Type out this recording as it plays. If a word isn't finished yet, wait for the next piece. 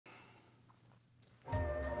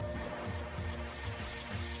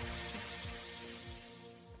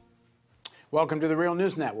Welcome to the Real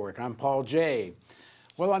News Network. I'm Paul Jay.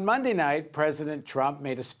 Well, on Monday night, President Trump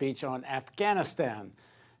made a speech on Afghanistan.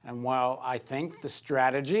 And while I think the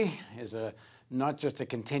strategy is not just a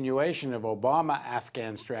continuation of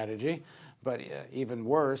Obama-Afghan strategy, but even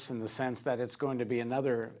worse in the sense that it's going to be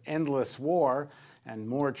another endless war and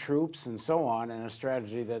more troops and so on, and a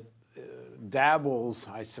strategy that dabbles,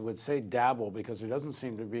 I would say dabble, because there doesn't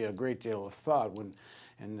seem to be a great deal of thought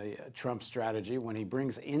in the Trump strategy when he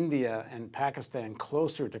brings India and Pakistan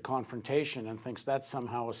closer to confrontation and thinks that's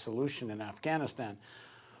somehow a solution in Afghanistan.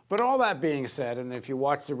 But all that being said, and if you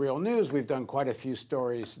watch the Real News, we've done quite a few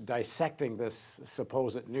stories dissecting this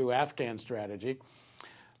supposed new Afghan strategy.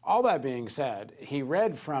 All that being said, he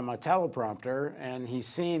read from a teleprompter, and he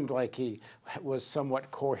seemed like he was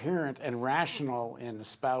somewhat coherent and rational in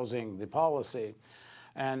espousing the policy.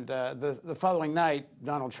 And the following night,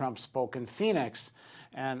 Donald Trump spoke in Phoenix.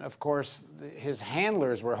 And of course, his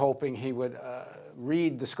handlers were hoping he would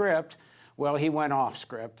read the script. Well, he went off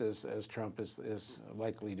script, as Trump is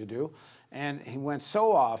likely to do. And he went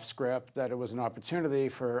so off script that it was an opportunity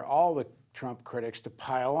for all the Trump critics to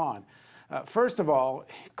pile on. First of all,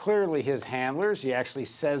 clearly his handlers, he actually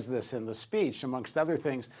says this in the speech, amongst other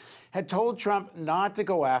things, had told Trump not to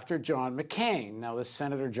go after John McCain. Now, this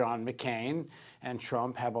Senator John McCain and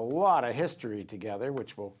Trump have a lot of history together,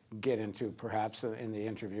 which we'll get into perhaps in the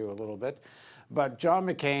interview a little bit. But John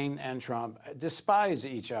McCain and Trump despise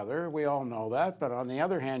each other. We all know that. But on the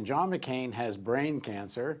other hand, John McCain has brain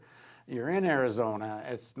cancer. You're in Arizona.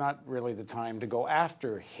 It's not really the time to go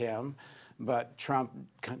after him. But Trump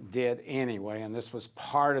did anyway, and this was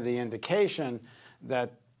part of the indication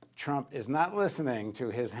that Trump is not listening to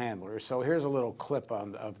his handlers. So here's a little clip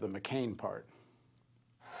of the McCain part.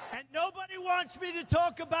 And nobody wants me to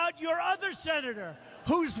talk about your other senator,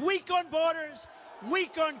 who's weak on borders,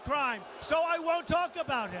 weak on crime, so I won't talk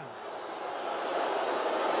about him.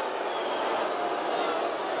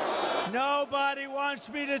 Nobody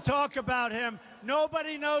wants me to talk about him.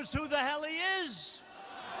 Nobody knows who the hell he is.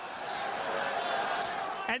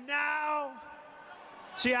 And now,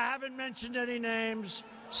 see, I haven't mentioned any names,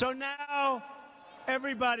 so now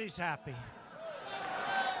everybody's happy.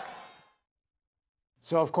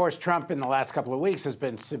 So, of course, Trump in the last couple of weeks has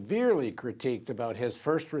been severely critiqued about his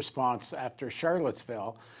first response after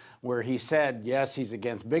Charlottesville, where he said, yes, he's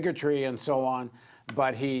against bigotry and so on,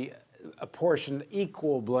 but he apportioned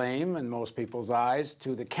equal blame, in most people's eyes,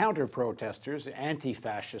 to the counter-protesters,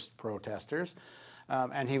 anti-fascist protesters.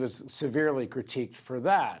 And he was severely critiqued for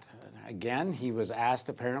that. Again, he was asked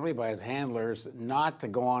apparently by his handlers not to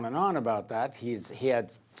go on and on about that. He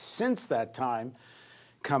had since that time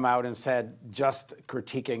come out and said just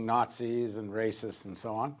critiquing Nazis and racists and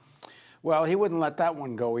so on. Well, he wouldn't let that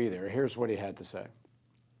one go either. Here's what he had to say.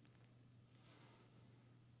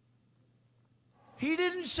 He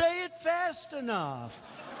didn't say it fast enough.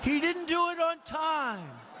 He didn't do it on time.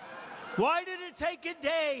 Why did it take a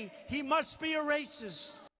day? He must be a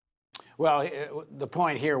racist. Well, the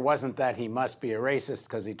point here wasn't that he must be a racist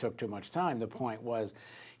because he took too much time. The point was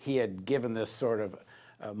he had given this sort of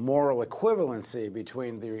moral equivalency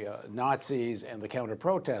between the Nazis and the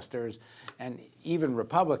counter-protesters, and even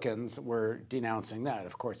Republicans were denouncing that.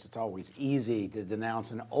 Of course, it's always easy to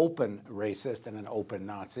denounce an open racist and an open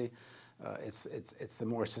Nazi. It's the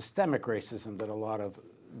more systemic racism that a lot of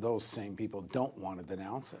those same people don't want to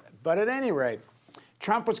denounce. But at any rate,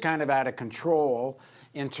 Trump was kind of out of control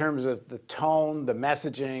in terms of the tone, the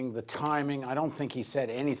messaging, the timing. I don't think he said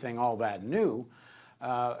anything all that new,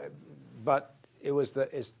 but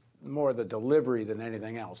it's more the delivery than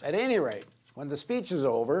anything else. At any rate, when the speech is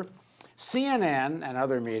over, CNN and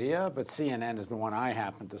other media, but CNN is the one I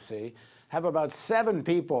happen to see, have about 7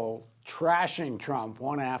 people trashing Trump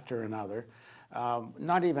one after another.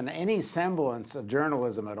 Not even any semblance of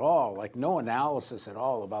journalism at all, like no analysis at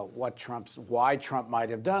all about why Trump might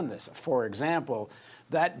have done this. For example,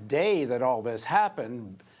 that day that all this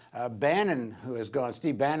happened,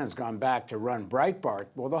 Steve Bannon's gone back to run Breitbart.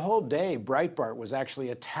 Well, the whole day, Breitbart was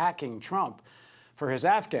actually attacking Trump for his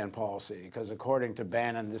Afghan policy, because according to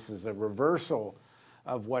Bannon, this is a reversal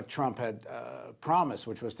of what Trump had promised,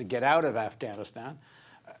 which was to get out of Afghanistan.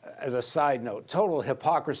 As a side note, total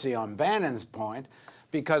hypocrisy on Bannon's point,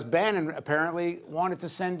 because Bannon apparently wanted to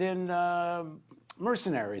send in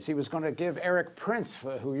mercenaries. He was going to give Eric Prince,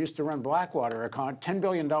 who used to run Blackwater, a $10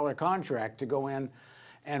 billion contract to go in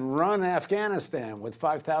and run Afghanistan with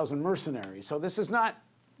 5,000 mercenaries. So this is not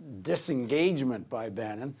disengagement by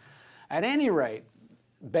Bannon. At any rate,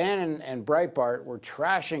 Bannon and Breitbart were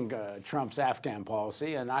trashing Trump's Afghan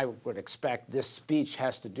policy, and I would expect this speech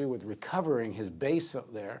has to do with recovering his base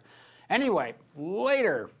there. Anyway,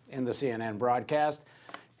 later in the CNN broadcast,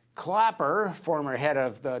 Clapper, former head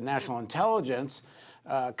of the National Intelligence,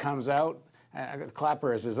 comes out.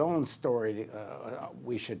 Clapper has his own story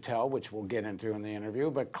we should tell, which we'll get into in the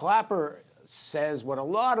interview. But Clapper says what a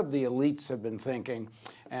lot of the elites have been thinking,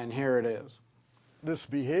 and here it is. This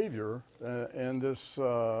behavior and this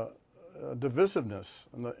divisiveness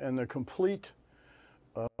and the complete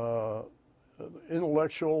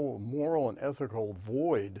intellectual, moral, and ethical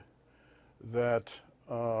void that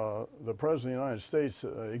the President of the United States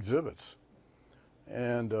exhibits.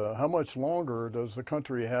 And how much longer does the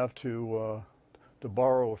country have to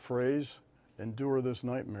borrow a phrase, endure this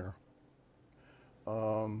nightmare?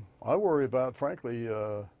 I worry about, frankly,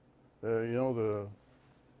 the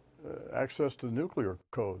access to nuclear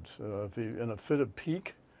codes. If he, in a fit of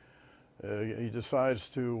pique, he decides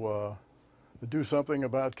to do something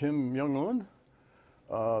about Kim Jong-un,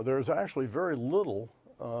 there's actually very little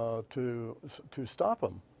to stop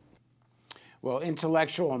him. Well,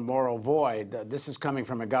 intellectual and moral void. This is coming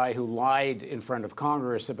from a guy who lied in front of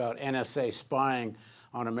Congress about NSA spying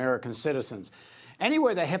on American citizens.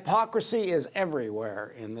 Anyway, the hypocrisy is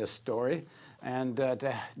everywhere in this story. And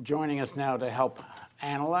joining us now to help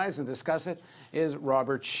analyze and discuss it is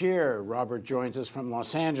Robert Scheer. Robert joins us from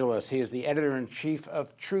Los Angeles. He is the editor-in-chief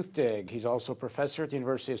of Truthdig. He's also a professor at the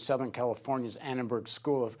University of Southern California's Annenberg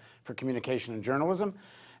School for Communication and Journalism,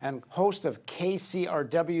 and host of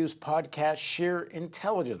KCRW's podcast, Scheer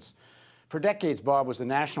Intelligence. For decades, Bob was the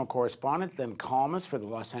national correspondent, then columnist for the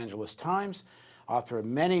Los Angeles Times, author of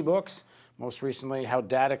many books, most recently, How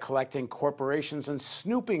Data Collecting Corporations and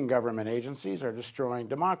Snooping Government Agencies Are Destroying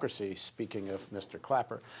Democracy, speaking of Mr.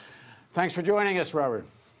 Clapper. Thanks for joining us, Robert.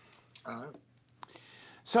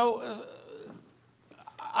 So,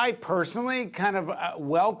 I personally kind of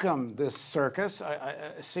welcome this circus.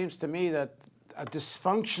 It seems to me that a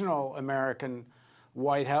dysfunctional American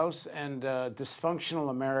White House and a dysfunctional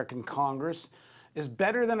American Congress is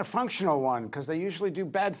better than a functional one, because they usually do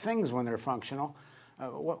bad things when they're functional.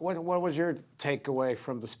 What was your takeaway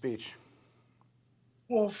from the speech?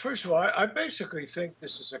 Well, first of all, I basically think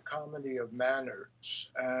this is a comedy of manners.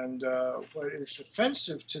 And what is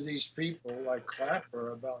offensive to these people like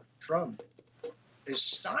Clapper about Trump is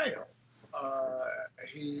style.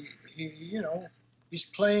 He's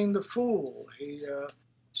playing the fool. He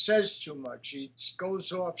says too much. He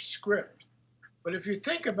goes off script. But if you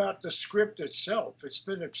think about the script itself, it's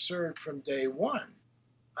been absurd from day one.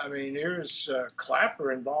 I mean, here's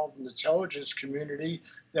Clapper involved in the intelligence community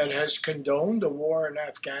that has condoned the war in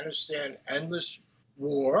Afghanistan, endless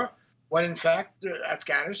war, when in fact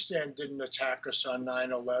Afghanistan didn't attack us on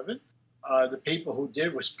 9/11. The people who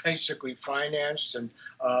did was basically financed, and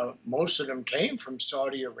most of them came from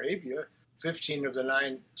Saudi Arabia. 15 of the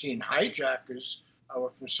 19 hijackers were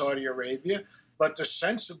from Saudi Arabia. But the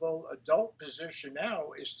sensible adult position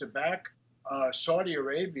now is to back Saudi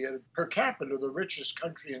Arabia, per capita the richest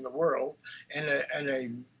country in the world, in a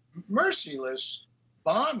merciless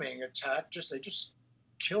bombing attack. They just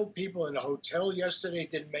killed people in a hotel yesterday,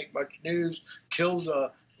 didn't make much news, killed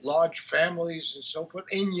large families and so forth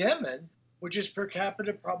in Yemen, which is per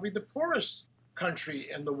capita probably the poorest country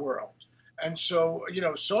in the world. And so,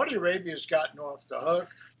 Saudi Arabia has gotten off the hook.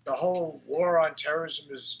 The whole war on terrorism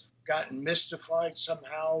has gotten mystified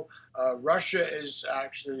somehow. Russia is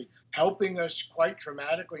actually helping us quite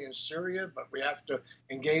dramatically in Syria, but we have to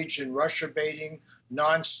engage in Russia baiting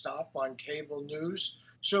nonstop on cable news.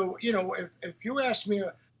 So, if you ask me,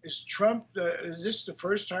 is this the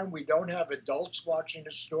first time we don't have adults watching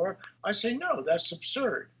the store? I say, no, that's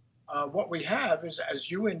absurd. What we have is, as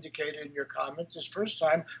you indicated in your comment, this first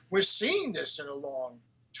time we're seeing this in a long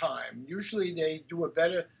time. Usually they do a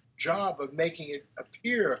better job of making it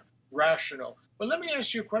appear rational. But let me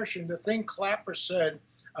ask you a question. The thing Clapper said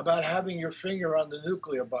about having your finger on the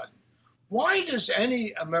nuclear button. Why does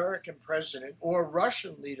any American president, or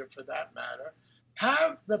Russian leader for that matter,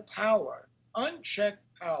 have the power, unchecked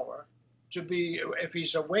power, to be, if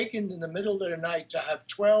he's awakened in the middle of the night, to have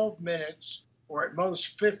 12 minutes, or at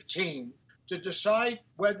most 15, to decide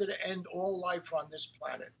whether to end all life on this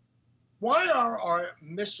planet? Why are our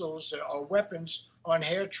missiles, our weapons on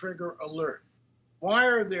hair trigger alert? Why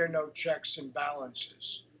are there no checks and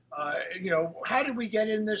balances? How did we get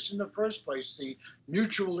in this in the first place? The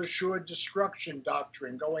mutual assured destruction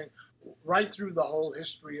doctrine going right through the whole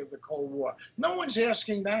history of the Cold War. No one's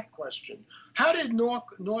asking that question. How did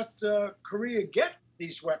North Korea get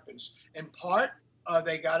these weapons? In part,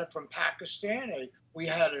 they got it from Pakistan. We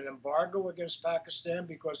had an embargo against Pakistan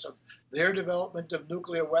because of their development of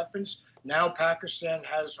nuclear weapons. Now Pakistan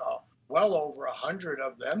has well over 100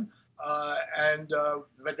 of them.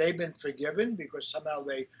 But they've been forgiven because somehow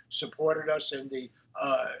they supported us in the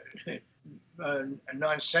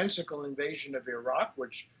nonsensical invasion of Iraq,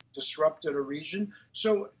 which disrupted a region.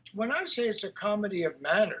 So when I say it's a comedy of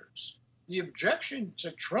manners, the objection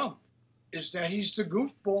to Trump is that he's the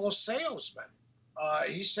goofball salesman.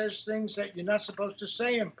 He says things that you're not supposed to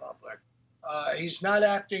say in public. He's not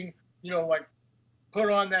acting, like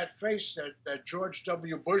put on that face that George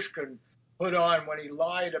W. Bush can put on when he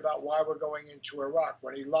lied about why we're going into Iraq,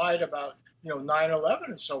 when he lied about, 9/11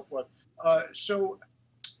 and so forth. So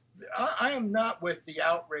I am not with the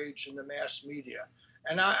outrage in the mass media.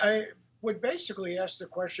 And I would basically ask the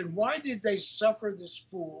question, why did they suffer this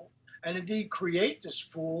fool and indeed create this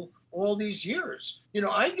fool all these years?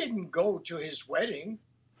 I didn't go to his wedding.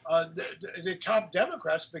 The top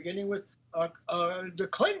Democrats, beginning with the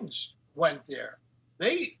Clintons, went there.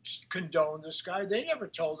 They condoned this guy. They never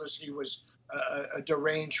told us he was a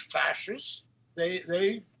deranged fascist.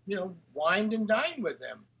 They wined and dined with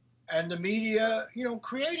him. And the media,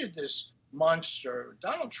 created this monster.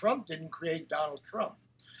 Donald Trump didn't create Donald Trump.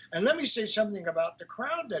 And let me say something about the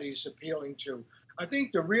crowd that he's appealing to. I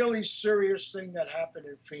think the really serious thing that happened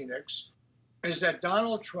in Phoenix is that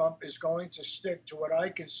Donald Trump is going to stick to what I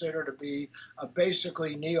consider to be a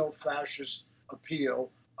basically neo-fascist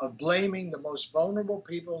appeal of blaming the most vulnerable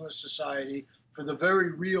people in the society for the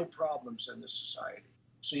very real problems in the society.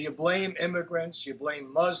 So you blame immigrants, you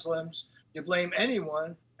blame Muslims, you blame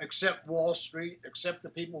anyone except Wall Street, except the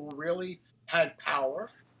people who really had power.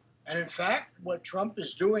 And in fact, what Trump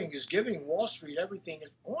is doing is giving Wall Street everything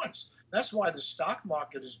it wants. That's why the stock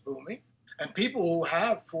market is booming. And people who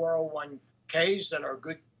have 401ks that are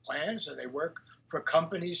good plans and they work for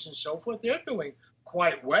companies and so forth, they're doing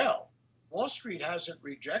quite well. Wall Street hasn't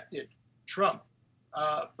rejected Trump.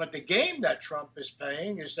 But the game that Trump is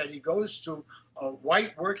playing is that he goes to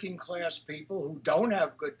white working class people who don't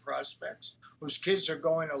have good prospects, whose kids are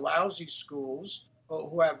going to lousy schools,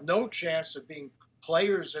 who have no chance of being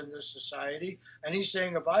players in this society. And he's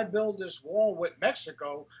saying, if I build this wall with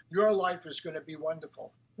Mexico, your life is going to be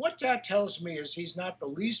wonderful. What that tells me is he's not the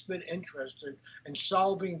least bit interested in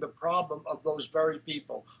solving the problem of those very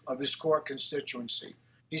people, of his core constituency.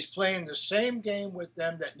 He's playing the same game with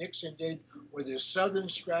them that Nixon did with his Southern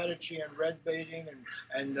strategy and red baiting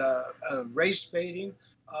and race baiting.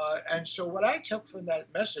 And so what I took from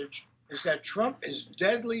that message is that Trump is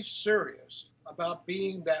deadly serious about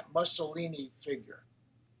being that Mussolini figure.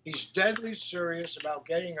 He's deadly serious about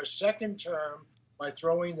getting a second term by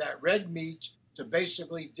throwing that red meat to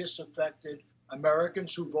basically disaffected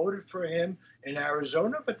Americans who voted for him in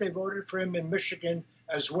Arizona, but they voted for him in Michigan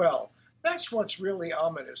as well. That's what's really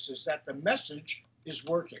ominous, is that the message is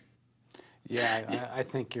working. Yeah, I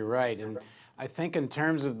think you're right. And I think in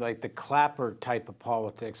terms of like the Clapper type of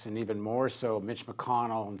politics, and even more so Mitch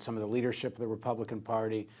McConnell and some of the leadership of the Republican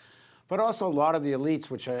Party, but also a lot of the elites,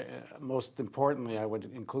 which most importantly, I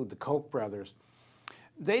would include the Koch brothers,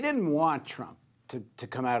 they didn't want Trump to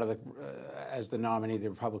come out of as the nominee of the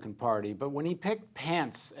Republican Party. But when he picked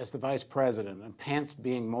Pence as the vice president, and Pence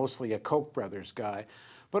being mostly a Koch brothers guy,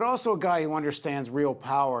 but also a guy who understands real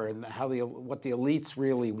power and what the elites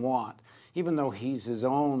really want, even though he's his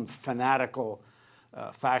own fanatical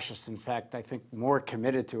fascist, in fact, I think more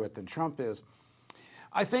committed to it than Trump is.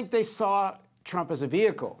 I think they saw Trump as a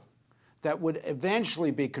vehicle that would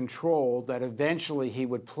eventually be controlled, that eventually he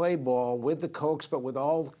would play ball with the Kochs, but with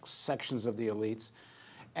all sections of the elites,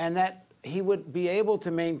 and that he would be able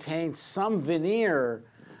to maintain some veneer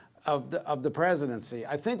of the presidency.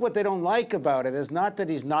 I think what they don't like about it is not that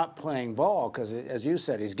he's not playing ball, because as you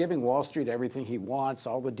said, he's giving Wall Street everything he wants,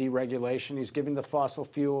 all the deregulation. He's giving the fossil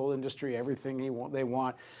fuel industry everything they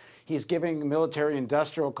want. He's giving the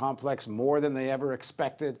military-industrial complex more than they ever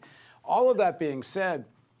expected. All of that being said,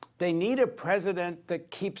 they need a president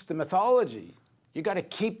that keeps the mythology. You got to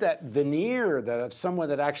keep that veneer of someone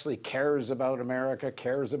that actually cares about America,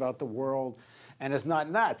 cares about the world, and is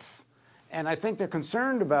not nuts. And I think they're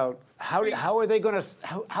concerned about how are they going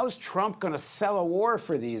to, how's Trump going to sell a war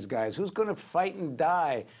for these guys? Who's going to fight and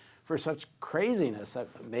die for such craziness? That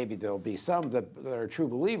maybe there'll be some that are true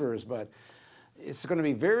believers, but it's going to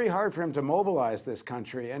be very hard for him to mobilize this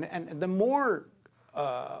country. And the more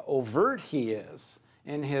overt he is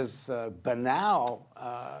in his banal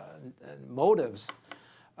motives,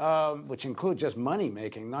 which include just money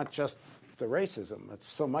making, not just the racism. It's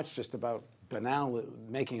so much just about banal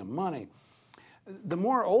making of money. The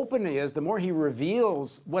more open he is, the more he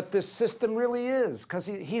reveals what this system really is, because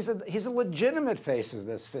he's a legitimate face of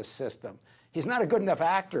this system. He's not a good enough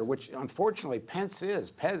actor, which unfortunately Pence is.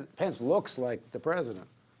 Pence looks like the president.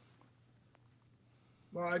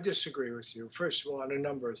 Well, I disagree with you. First of all, on a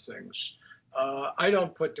number of things. I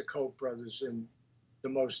don't put the Koch brothers in the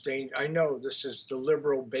most danger. I know this is the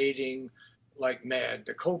liberal baiting like mad.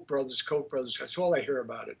 The Koch brothers, that's all I hear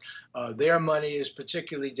about it. Their money is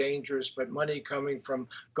particularly dangerous, but money coming from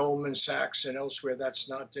Goldman Sachs and elsewhere, that's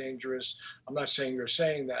not dangerous. I'm not saying you're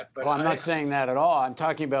saying that, but Well, I'm not saying that at all. I'm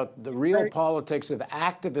talking about the real Right. politics of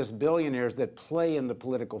activist billionaires that play in the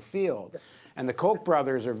political field. And the Koch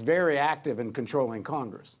brothers are very active in controlling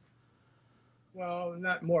Congress. Well,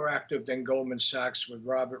 not more active than Goldman Sachs with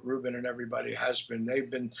Robert Rubin and everybody has been. They've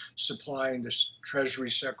been supplying the Treasury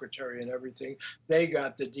Secretary and everything. They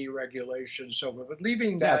got the deregulation. So, but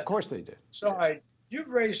leaving Yeah, that of course they did. aside,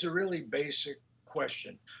 you've raised a really basic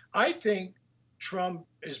question. I think Trump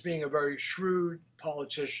is being a very shrewd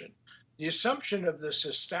politician. The assumption of this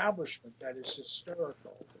establishment that is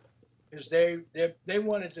hysterical is they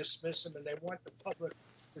want to dismiss him and they want the public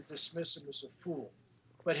to dismiss him as a fool.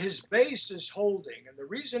 But his base is holding, and the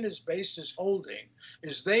reason his base is holding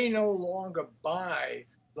is they no longer buy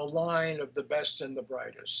the line of the best and the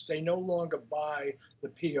brightest. They no longer buy the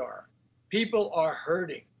PR. People are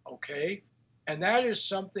hurting, okay? And that is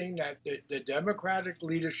something that the Democratic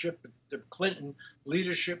leadership, the Clinton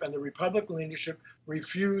leadership, and the Republican leadership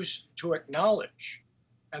refuse to acknowledge.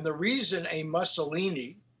 And the reason a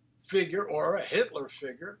Mussolini figure or a Hitler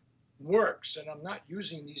figure works, and I'm not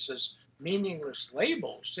using these as meaningless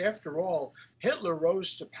labels. After all, Hitler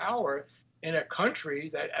rose to power in a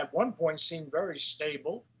country that at one point seemed very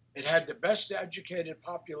stable. It had the best educated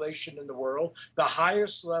population in the world, the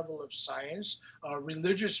highest level of science.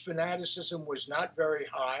 Religious fanaticism was not very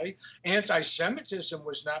high. Anti-Semitism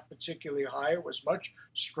was not particularly high. It was much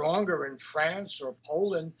stronger in France or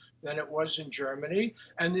Poland than it was in Germany.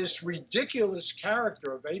 And this ridiculous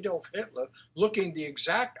character of Adolf Hitler, looking the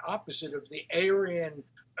exact opposite of the Aryan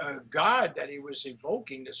God that he was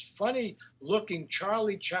evoking, this funny looking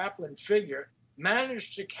Charlie Chaplin figure,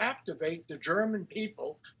 managed to captivate the German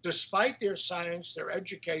people despite their science, their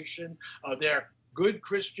education, their good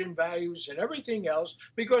Christian values and everything else,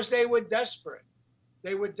 because they were desperate.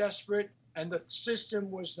 They were desperate and the system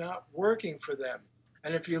was not working for them.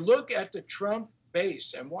 And if you look at the Trump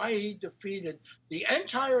base and why he defeated the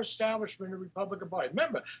entire establishment of the Republican Party,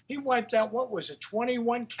 remember, he wiped out, what was it,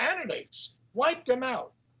 21 candidates, wiped them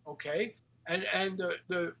out. Okay, and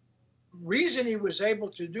the reason he was able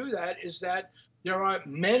to do that is that there are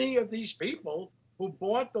many of these people who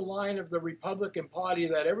bought the line of the Republican Party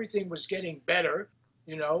that everything was getting better,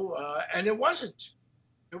 and it wasn't.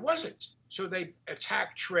 It wasn't. So they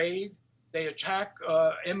attack trade, they attack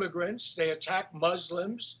immigrants, they attack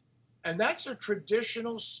Muslims, and that's a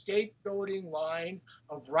traditional scapegoating line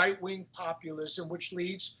of right-wing populism, which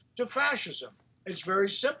leads to fascism. It's very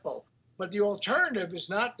simple. But the alternative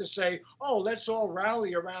is not to say, oh, let's all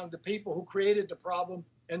rally around the people who created the problem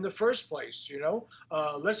in the first place,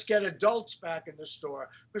 let's get adults back in the store.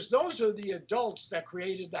 Because those are the adults that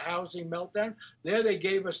created the housing meltdown. There they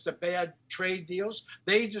gave us the bad trade deals.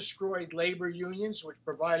 They destroyed labor unions, which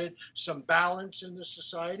provided some balance in the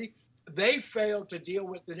society. They failed to deal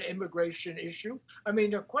with the immigration issue. I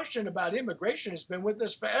mean, the question about immigration has been with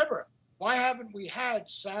us forever. Why haven't we had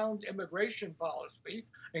sound immigration policy,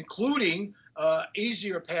 including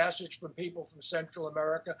easier passage from people from Central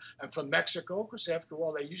America and from Mexico? Because after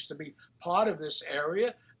all, they used to be part of this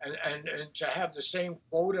area, and to have the same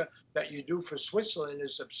quota that you do for Switzerland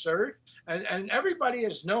is absurd. And everybody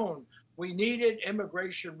has known we needed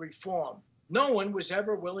immigration reform. No one was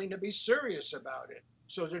ever willing to be serious about it.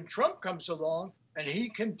 So then Trump comes along and he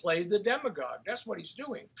can play the demagogue. That's what he's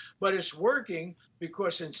doing. But it's working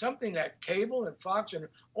because in something that cable and Fox and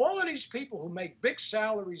all of these people who make big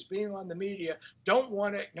salaries being on the media don't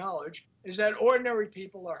want to acknowledge is that ordinary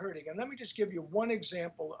people are hurting. And let me just give you one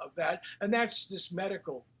example of that, and that's this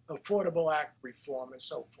medical Affordable Act reform and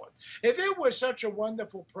so forth. If it was such a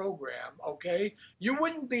wonderful program, okay, you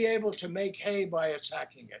wouldn't be able to make hay by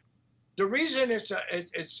attacking it. The reason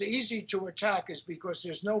it's easy to attack is because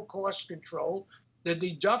there's no cost control. The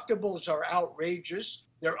deductibles are outrageous.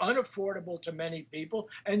 They're unaffordable to many people,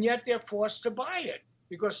 and yet they're forced to buy it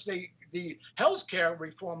because the healthcare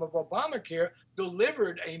reform of Obamacare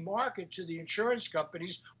delivered a market to the insurance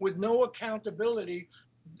companies with no accountability,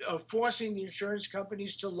 forcing the insurance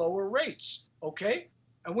companies to lower rates, okay?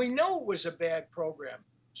 And we know it was a bad program.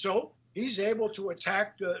 So he's able to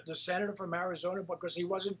attack the senator from Arizona because he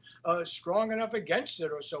wasn't strong enough against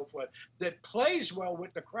it or so forth. That plays well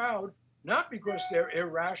with the crowd, not because they're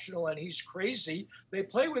irrational and he's crazy. They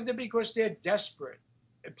play with it because they're desperate.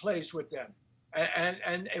 It plays with them.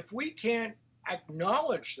 And if we can't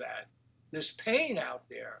acknowledge that, this pain out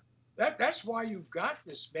there, That's why you've got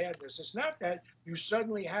this madness. It's not that you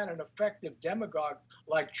suddenly had an effective demagogue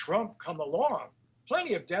like Trump come along.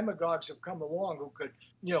 Plenty of demagogues have come along who could,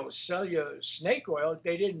 sell you snake oil.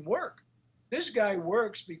 They didn't work. This guy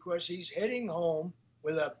works because he's heading home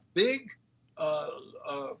with a big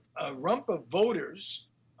rump of voters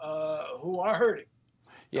who are hurting.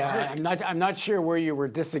 Yeah, I'm not sure where you were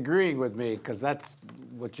disagreeing with me, because that's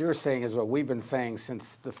what you're saying is what we've been saying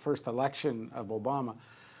since the first election of Obama.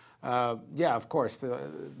 Yeah, of course, the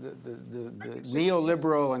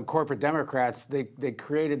neoliberal and corporate Democrats, they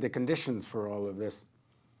created the conditions for all of this.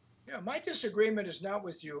 Yeah, my disagreement is not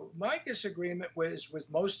with you. My disagreement is with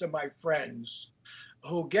most of my friends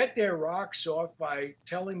who get their rocks off by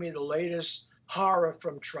telling me the latest horror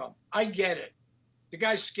from Trump. I get it. The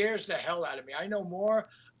guy scares the hell out of me. I know more.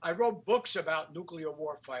 I wrote books about nuclear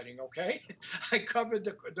war fighting, okay? I covered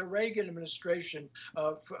the Reagan administration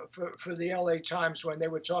for the LA Times when they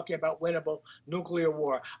were talking about winnable nuclear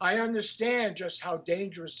war. I understand just how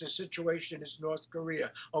dangerous the situation is in North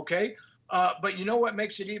Korea, okay? But you know what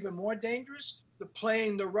makes it even more dangerous?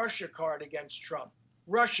 Playing the Russia card against Trump.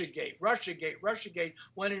 Russiagate, Russiagate, Russiagate,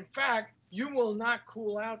 when in fact, you will not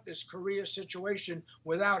cool out this Korea situation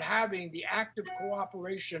without having the active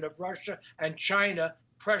cooperation of Russia and China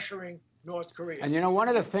pressuring North Korea. And one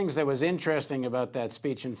of the things that was interesting about that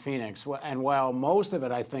speech in Phoenix, and while most of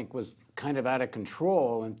it I think was kind of out of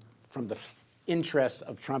control and from the interests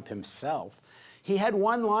of Trump himself, he had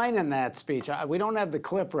one line in that speech. We don't have the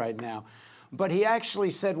clip right now, but he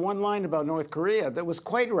actually said one line about North Korea that was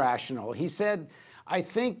quite rational. He said, I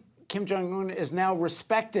think Kim Jong-un is now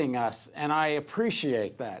respecting us, and I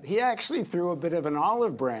appreciate that. He actually threw a bit of an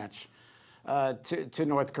olive branch to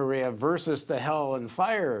North Korea versus the hell and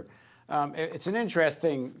fire. It's an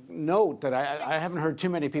interesting note that I haven't heard too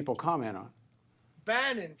many people comment on.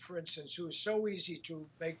 Bannon, for instance, who is so easy to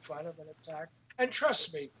make fun of and attack, and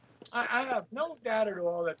trust me, I have no doubt at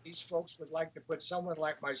all that these folks would like to put someone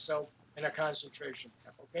like myself in a concentration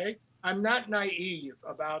camp, okay? I'm not naive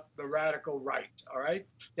about the radical right, all right?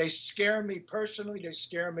 They scare me personally. They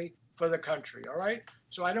scare me for the country, all right?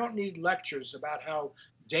 So I don't need lectures about how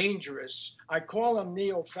dangerous. I call them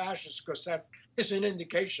neo-fascists because that is an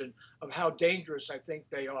indication of how dangerous I think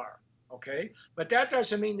they are, okay? But that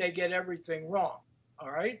doesn't mean they get everything wrong,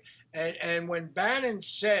 all right? And when Bannon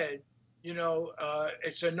said,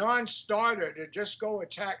 it's a non-starter to just go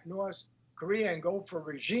attack North Korea and go for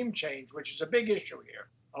regime change, which is a big issue here.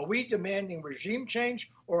 Are we demanding regime change,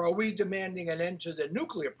 or are we demanding an end to the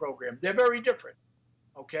nuclear program? They're very different,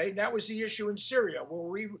 okay? That was the issue in Syria. Were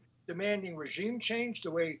we demanding regime change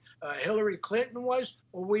the way Hillary Clinton was,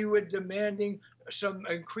 or we were demanding some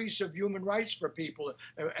increase of human rights for people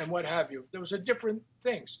and what have you? Those are different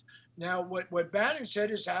things. Now, what Bannon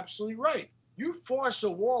said is absolutely right. You force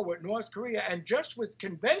a war with North Korea, and just with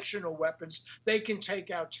conventional weapons, they can take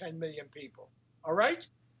out 10 million people, all right?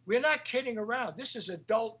 We're not kidding around. This is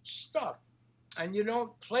adult stuff. And you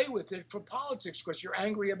don't play with it for politics because you're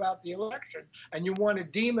angry about the election and you want to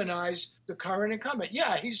demonize the current incumbent.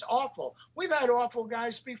 Yeah, he's awful. We've had awful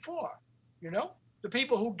guys before, the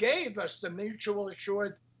people who gave us the mutual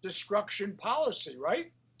assured destruction policy,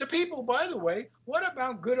 right? The people, by the way, what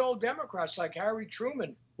about good old Democrats like Harry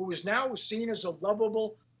Truman, who is now seen as a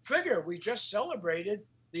lovable figure? We just celebrated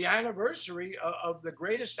the anniversary of the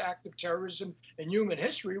greatest act of terrorism in human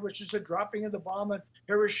history, which is the dropping of the bomb on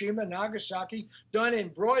Hiroshima and Nagasaki, done in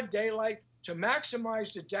broad daylight to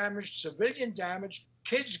maximize the damage, civilian damage,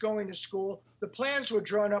 kids going to school. The plans were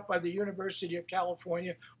drawn up by the University of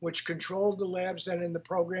California, which controlled the labs then in the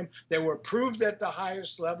program. They were approved at the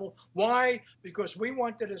highest level. Why? Because we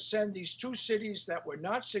wanted to send these two cities that were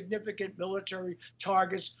not significant military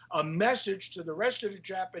targets a message to the rest of the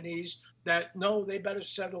Japanese that, no, they better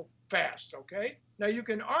settle fast, okay? Now, you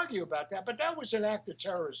can argue about that, but that was an act of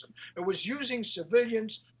terrorism. It was using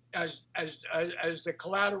civilians as the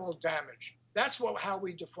collateral damage. That's how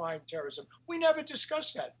we define terrorism. We never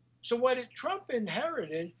discussed that. So what Trump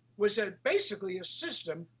inherited was basically a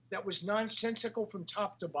system that was nonsensical from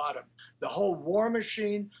top to bottom. The whole war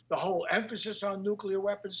machine, the whole emphasis on nuclear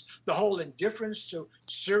weapons, the whole indifference to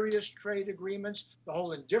serious trade agreements, the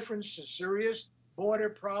whole indifference to serious border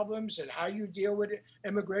problems and how you deal with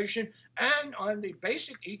immigration, and on the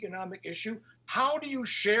basic economic issue, how do you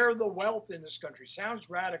share the wealth in this country? Sounds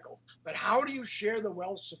radical, but how do you share the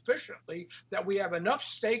wealth sufficiently that we have enough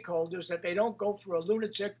stakeholders that they don't go for a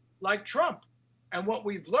lunatic like Trump? And what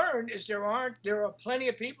we've learned is there are plenty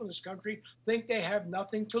of people in this country think they have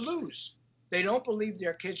nothing to lose. They don't believe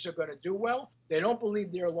their kids are going to do well. They don't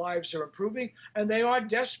believe their lives are improving, and they are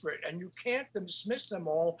desperate. And you can't dismiss them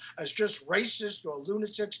all as just racist or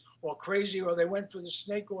lunatics or crazy, or they went for the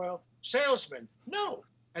snake oil salesman. No.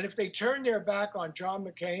 And if they turn their back on John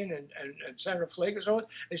McCain and Senator Flake and so on,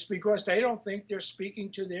 it's because they don't think they're speaking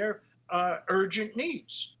to their urgent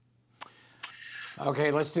needs.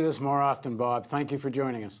 Okay, let's do this more often, Bob. Thank you for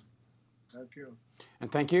joining us. Thank you.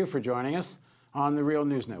 And thank you for joining us on the Real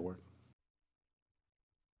News Network.